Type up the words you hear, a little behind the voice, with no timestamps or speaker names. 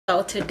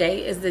So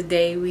today is the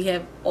day we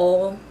have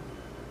all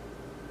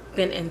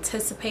been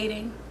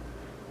anticipating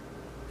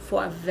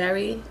for a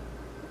very,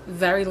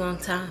 very long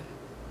time.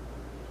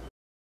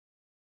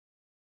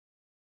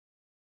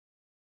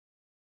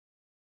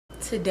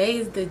 Today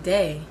is the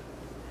day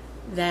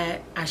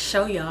that I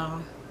show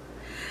y'all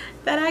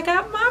that I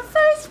got my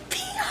first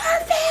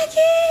PR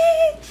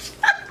package.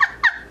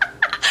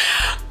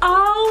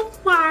 Oh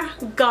my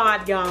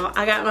God, y'all.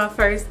 I got my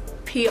first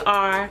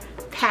PR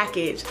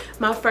package.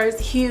 My first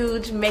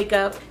huge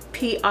makeup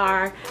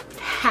PR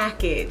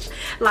package.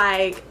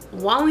 Like,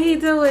 won't he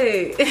do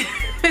it?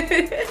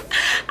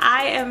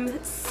 I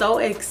am so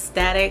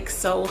ecstatic,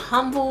 so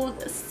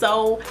humbled,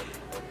 so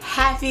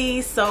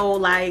happy, so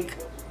like,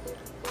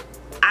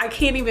 I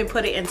can't even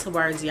put it into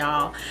words,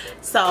 y'all.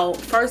 So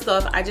first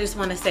off, I just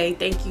want to say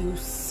thank you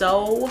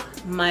so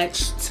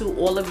much to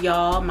all of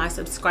y'all, my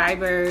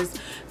subscribers,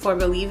 for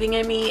believing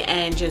in me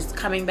and just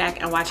coming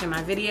back and watching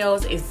my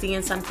videos and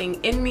seeing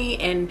something in me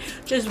and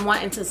just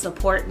wanting to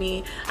support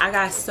me. I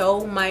got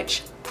so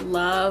much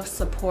love,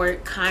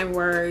 support, kind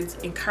words,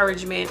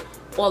 encouragement,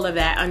 all of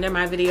that under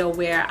my video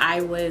where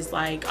I was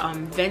like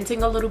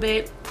venting a little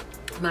bit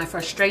my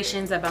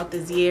frustrations about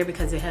this year,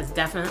 because it has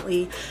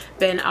definitely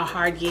been a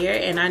hard year.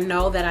 And I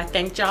know that I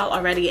thanked y'all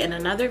already in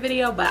another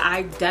video, but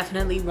I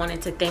definitely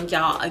wanted to thank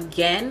y'all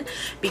again,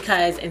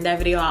 because in that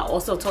video I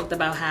also talked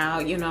about how,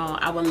 you know,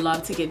 I would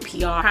love to get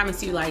PR. I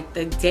promise you, like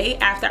the day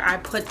after I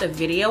put the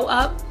video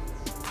up,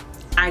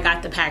 I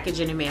got the package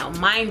in the mail.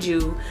 Mind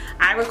you,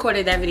 I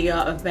recorded that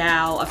video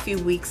about a few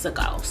weeks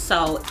ago,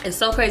 so it's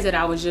so crazy that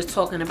I was just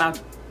talking about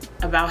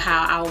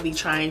how I will be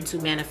trying to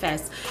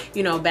manifest,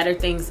 you know, better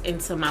things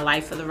into my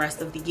life for the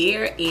rest of the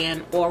year,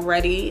 and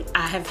already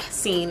I have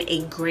seen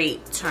a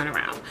great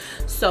turnaround.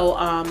 So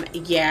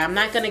yeah, I'm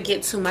not gonna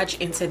get too much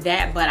into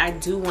that, but I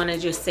do want to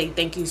just say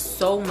thank you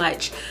so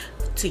much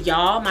to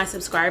y'all, my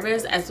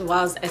subscribers, as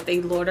well as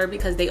Estee Lauder,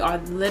 because they are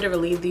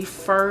literally the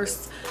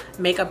first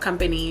makeup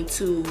company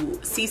to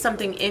see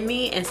something in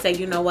me and say,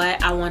 you know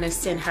what, I want to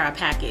send her a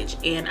package.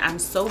 And I'm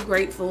so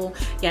grateful.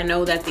 Y'all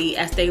know that the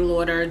Estee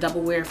Lauder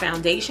Doublewear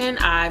foundation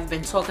I've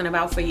been talking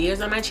about for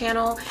years on my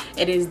channel.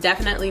 It is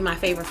definitely my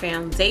favorite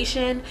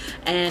foundation,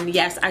 and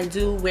yes, I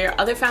do wear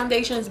other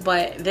foundations,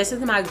 but this is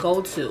my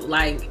go-to.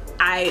 Like,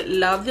 I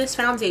love this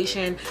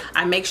foundation.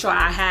 I make sure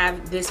I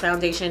have this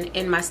foundation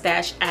in my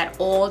stash at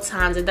all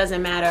times. It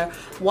doesn't matter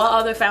what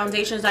other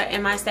foundations are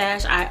in my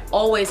stash. I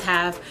always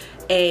have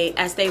a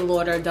Estee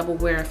Lauder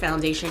Doublewear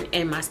foundation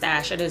in my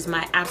stash. It is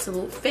my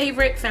absolute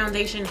favorite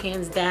foundation,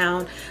 hands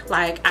down.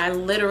 Like, I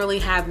literally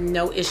have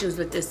no issues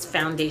with this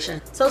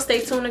foundation. So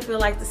stay tuned if you'd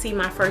like to see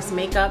my first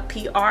makeup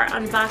PR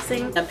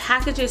unboxing. The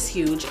package is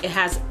huge. It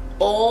has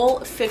all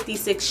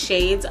 56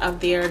 shades of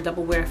their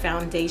Doublewear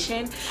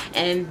foundation,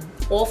 and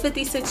all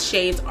 56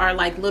 shades are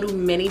like little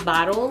mini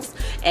bottles,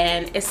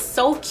 and it's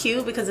so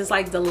cute because it's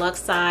like deluxe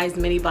size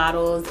mini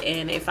bottles.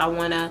 And if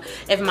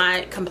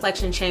my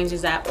complexion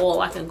changes at all,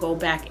 I can go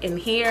back in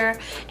here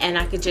and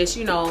I could just,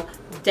 you know,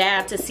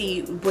 dab to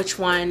see which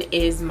one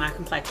is my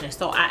complexion.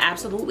 So I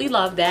absolutely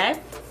love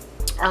that.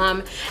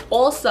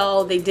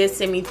 Also, they did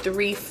send me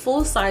 3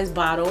 full-size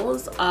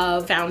bottles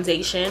of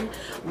foundation,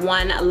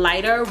 one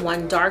lighter,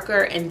 one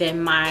darker, and then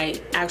my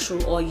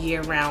actual all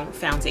year round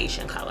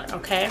foundation color.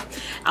 Okay,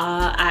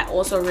 I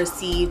also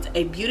received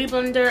a beauty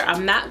blender.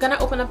 I'm not gonna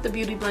open up the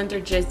beauty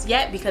blender just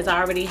yet because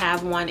I already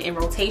have one in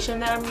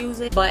rotation that I'm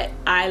using, but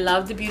I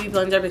love the beauty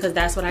blender because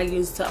that's what I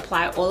use to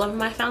apply all of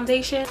my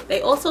foundation. They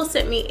also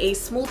sent me a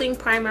smoothing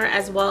primer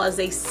as well as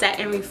a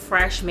set and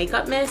refresh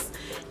makeup mist.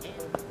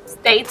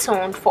 Stay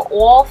tuned for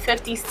all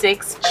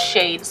 56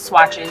 shade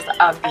swatches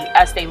of the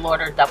Estee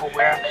Lauder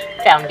Doublewear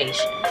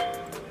foundation.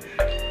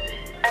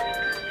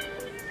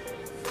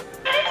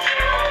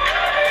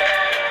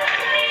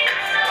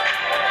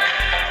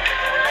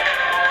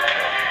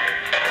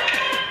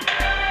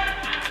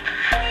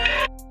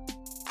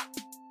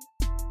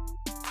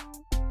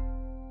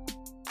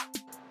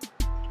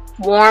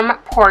 Warm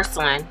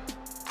porcelain,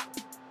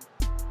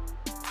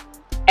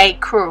 a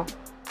crew,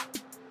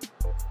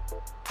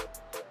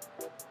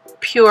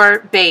 pure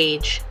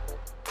beige,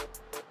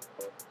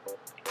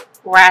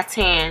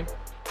 rattan,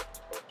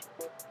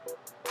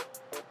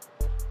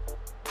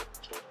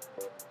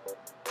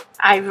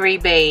 ivory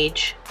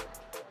beige,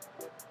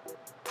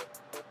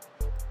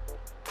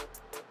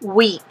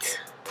 wheat,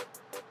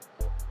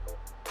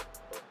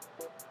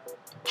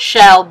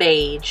 shell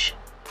beige,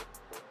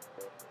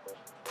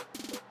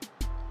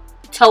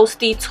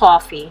 toasty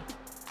toffee,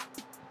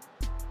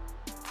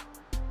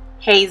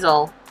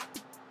 hazel,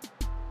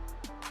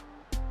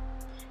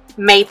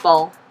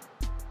 maple,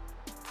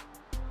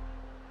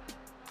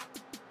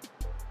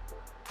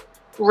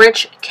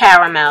 rich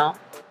caramel,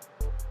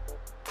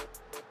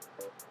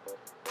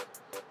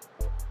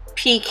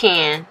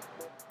 pecan,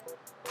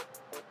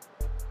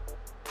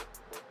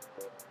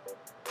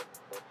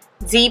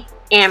 deep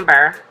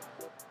amber,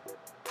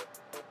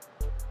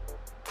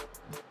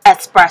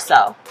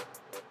 espresso.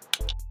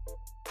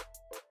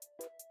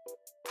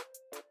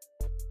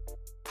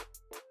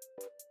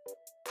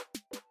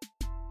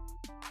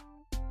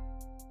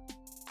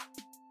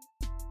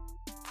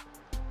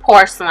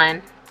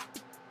 porcelain,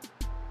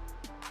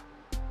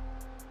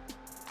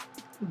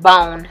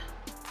 bone,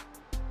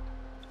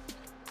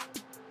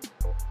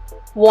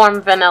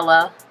 warm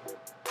vanilla,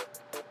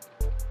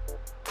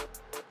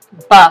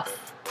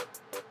 buff,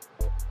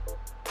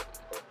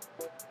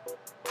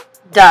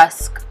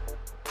 dusk,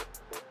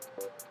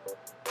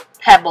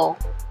 pebble,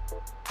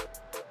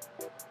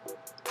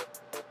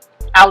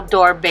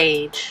 outdoor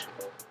beige,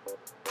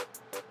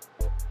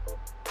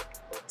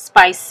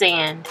 spice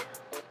sand,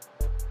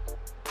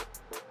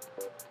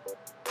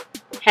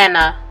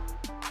 henna,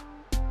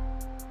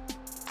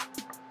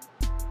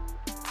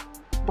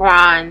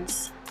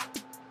 bronze,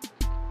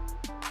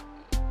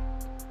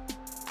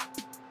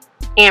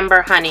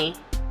 amber honey,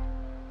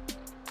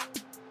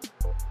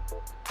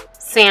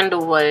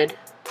 sandalwood,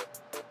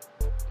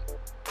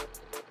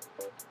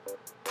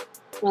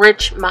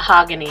 rich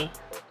mahogany,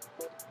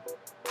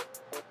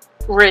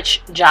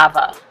 rich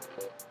java.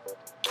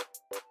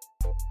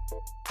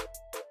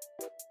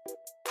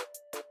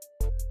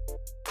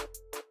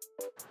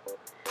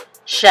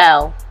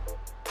 Shell,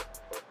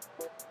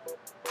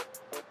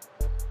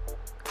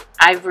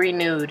 ivory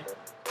nude,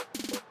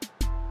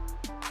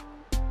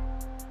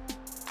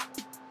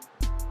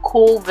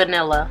 cool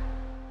vanilla,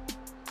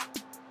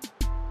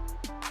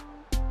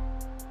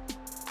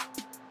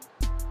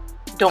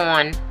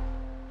 dawn,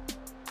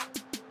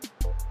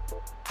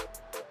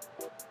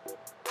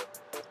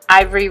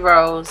 ivory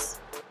rose,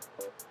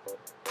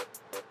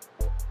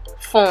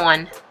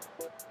 fawn,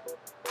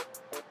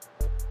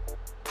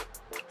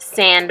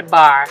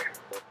 sandbar,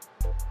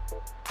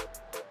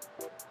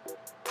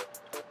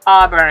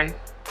 auburn,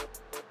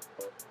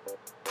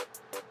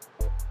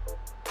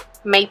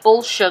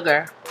 maple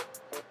sugar,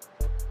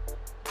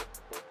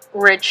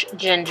 rich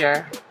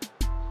ginger,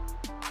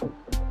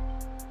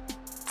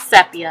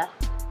 sepia,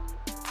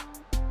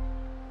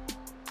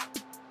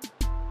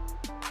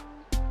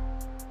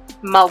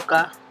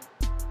 mocha,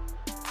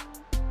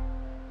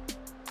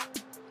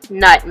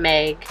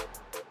 nutmeg,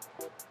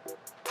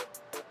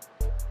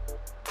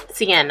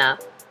 sienna.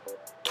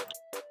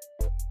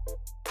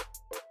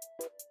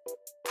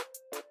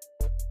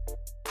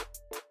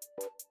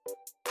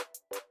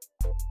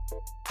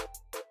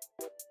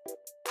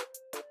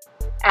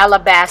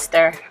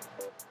 Alabaster,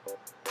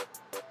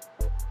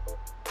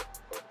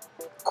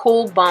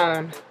 cool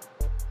bone,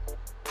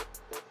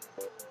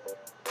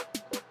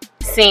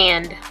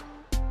 sand,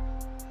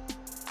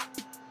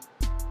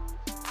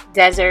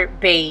 desert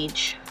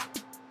beige,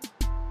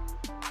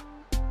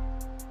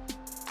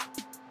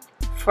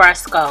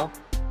 fresco,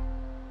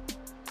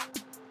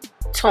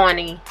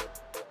 tawny,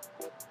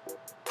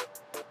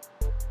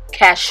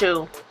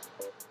 cashew,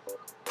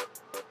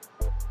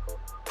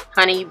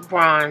 honey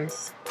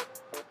bronze,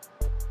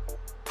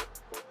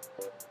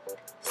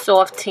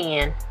 soft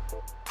tan,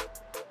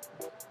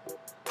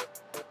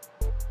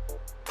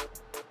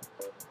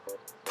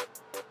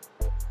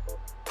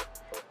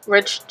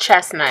 rich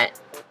chestnut,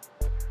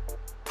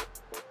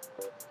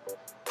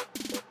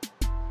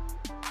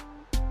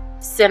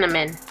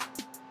 cinnamon,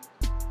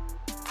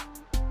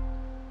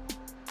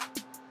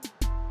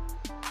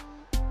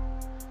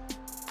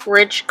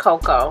 rich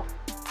cocoa,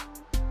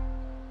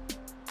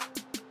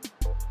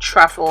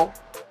 truffle,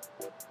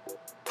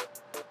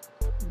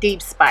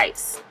 deep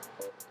spice.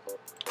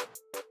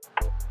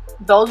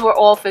 Those were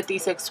all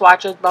 56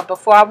 swatches, but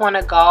before I want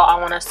to go, I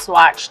want to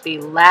swatch the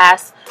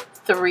last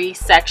 3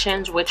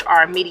 sections, which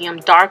are medium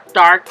dark,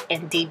 dark,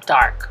 and deep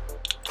dark.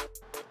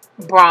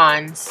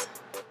 Bronze,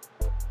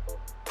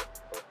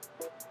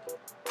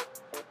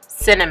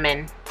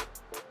 cinnamon,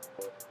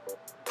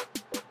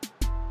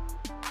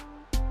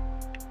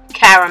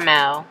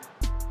 caramel,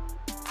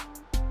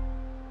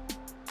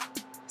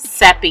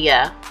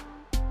 sepia,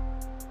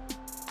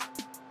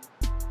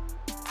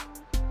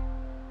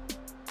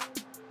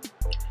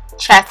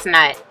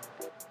 chestnut,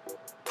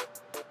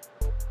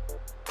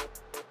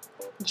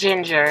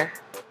 ginger,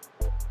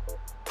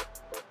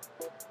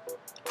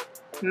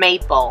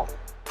 maple,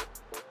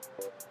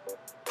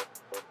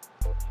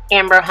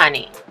 amber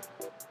honey.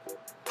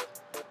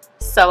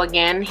 So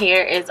again,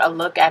 here is a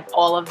look at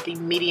all of the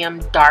medium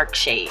dark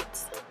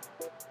shades.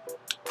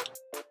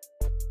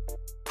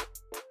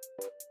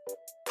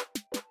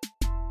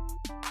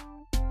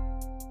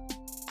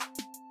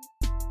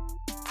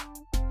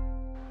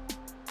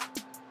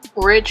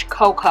 Rich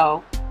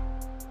cocoa,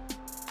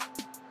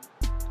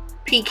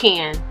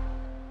 pecan,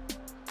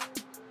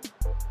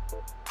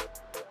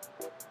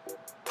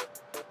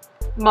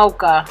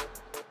 mocha,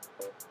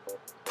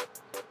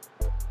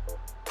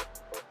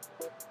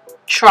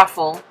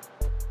 truffle,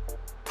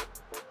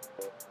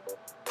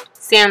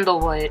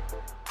 sandalwood,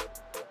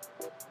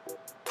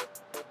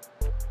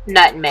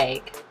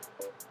 nutmeg.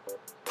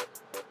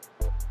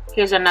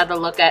 Here's another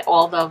look at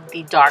all of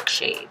the dark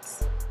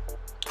shades.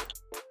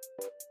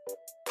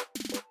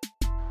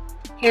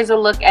 Here's a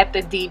look at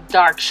the deep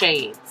dark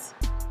shades.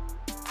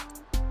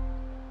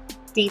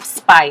 Deep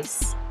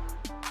spice,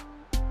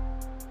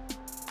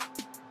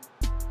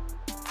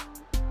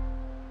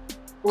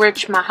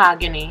 rich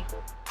mahogany,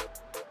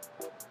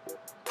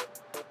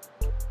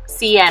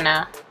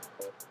 sienna,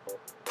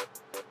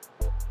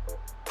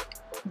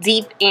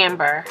 Deep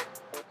Amber,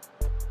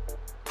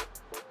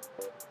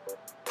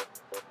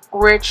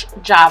 Rich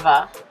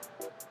Java,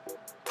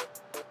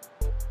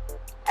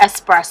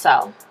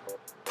 Espresso.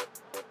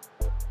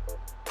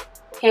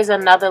 Here's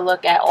another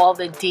look at all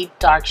the deep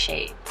dark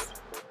shades.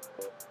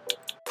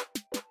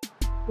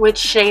 Which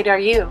shade are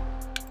you?